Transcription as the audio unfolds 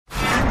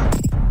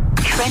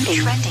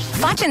Trending.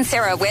 Foch and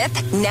Sarah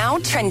with Now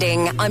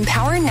Trending on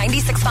Power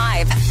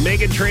 96.5.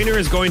 Meghan Trainor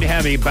is going to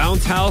have a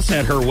bounce house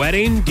at her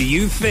wedding. Do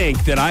you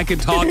think that I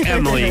could talk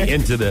Emily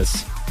into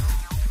this?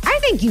 I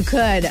think you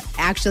could,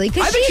 actually.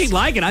 I think she'd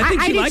like it. I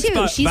think she likes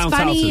bounce She's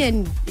funny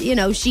houses.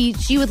 And,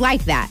 she would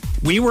like that.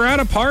 We were at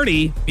a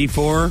party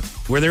before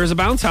where there was a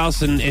bounce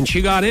house and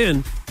she got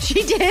in.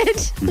 She did.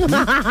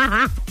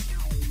 Mm-hmm.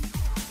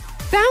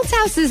 Bounce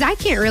houses, I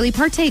can't really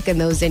partake in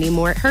those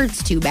anymore. It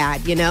hurts too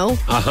bad,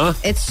 Uh-huh.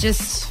 It's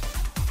just...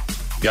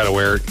 You got to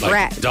wear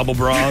double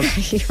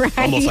bras. Right.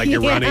 Almost like you're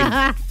running.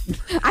 I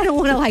don't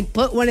want to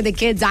put one of the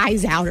kids'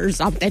 eyes out or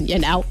something,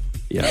 Yeah,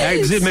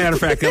 as a matter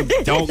of fact,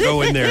 don't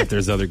go in there if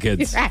there's other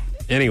kids. Right.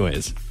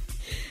 Anyways,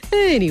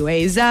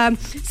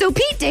 so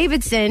Pete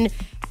Davidson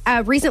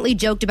recently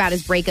joked about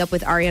his breakup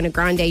with Ariana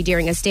Grande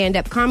during a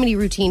stand-up comedy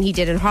routine he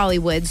did in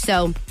Hollywood.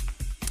 So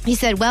he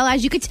said, well,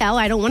 as you could tell,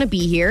 I don't want to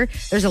be here.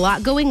 There's a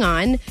lot going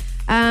on.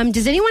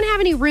 Does anyone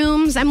have any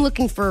rooms? I'm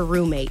looking for a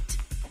roommate.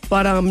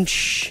 But,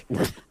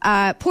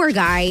 poor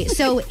guy.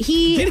 So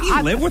he... Did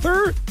he live with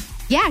her?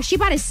 Yeah, she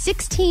bought a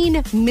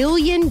 $16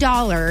 million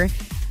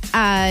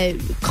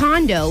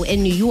condo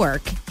in New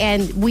York,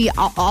 and we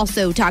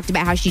also talked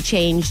about how she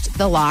changed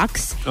the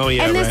locks. Oh,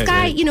 yeah, and this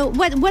right, guy,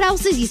 right. What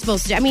else is he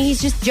supposed to do? I mean,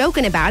 he's just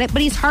joking about it,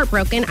 but he's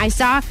heartbroken. I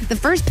saw the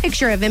first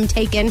picture of him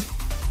taken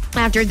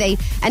after they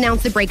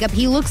announced the breakup.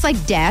 He looks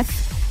like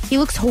death. He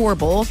looks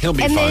horrible. He'll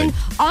be fine. And then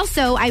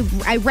also,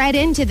 I read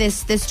into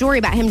this story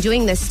about him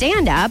doing this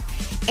stand-up,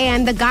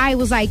 and the guy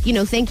was like,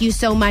 thank you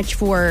so much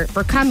for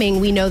coming.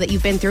 We know that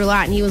you've been through a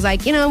lot. And he was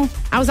like,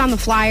 I was on the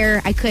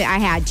flyer. I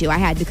had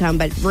to come,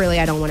 but really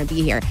I don't want to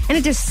be here. And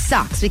it just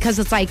sucks because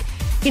it's like,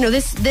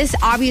 this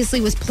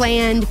obviously was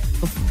planned.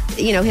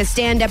 His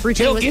stand-up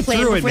routine was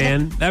planned. He'll get through it,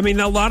 man. I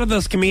mean, a lot of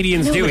those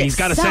comedians do. He's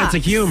got a sense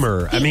of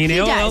humor. He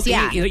does,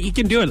 yeah. He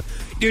can do it.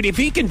 Dude, if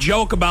he can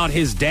joke about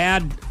his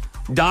dad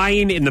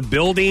dying in the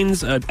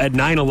buildings at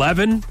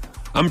 9/11,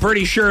 I'm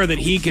pretty sure that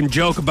he can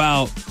joke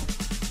about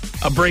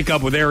a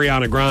breakup with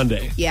Ariana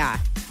Grande. Yeah.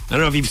 I don't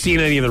know if you've seen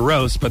any of the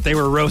roasts, but they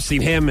were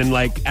roasting him and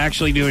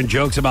actually doing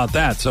jokes about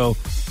that. So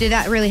did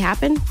that really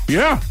happen?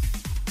 Yeah.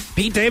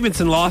 Pete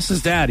Davidson lost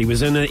his dad. He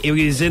was in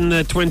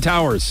the Twin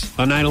Towers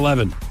on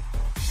 9/11.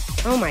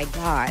 Oh my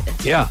God.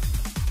 Yeah.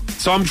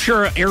 So I'm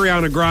sure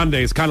Ariana Grande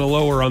is kind of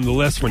lower on the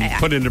list when you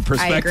put it into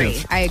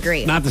perspective. I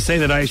agree. Not to say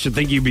that I should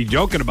think you'd be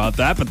joking about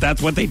that, but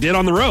that's what they did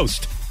on the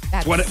roast.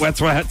 That's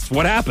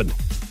what happened.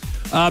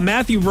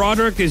 Matthew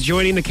Broderick is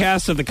joining the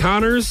cast of The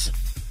Conners.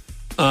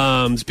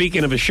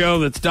 Speaking of a show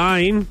that's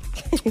dying,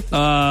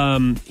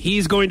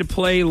 he's going to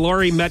play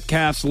Laurie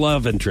Metcalf's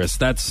love interest.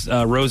 That's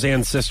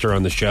Roseanne's sister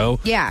on the show.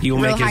 Yeah, he will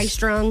real make his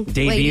high-strung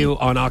debut lady.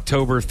 on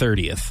October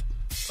 30th.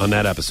 On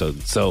that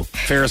episode. So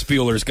Ferris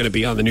Bueller is going to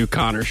be on the new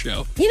Connor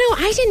show.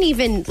 I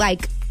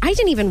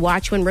didn't even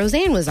watch when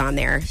Roseanne was on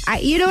there.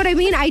 You know what I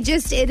mean? And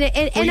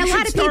a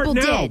lot of people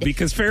now, did.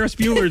 Because Ferris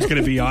Bueller is going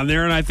to be on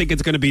there, and I think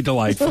it's going to be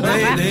delightful.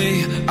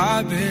 Lately,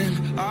 I've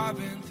been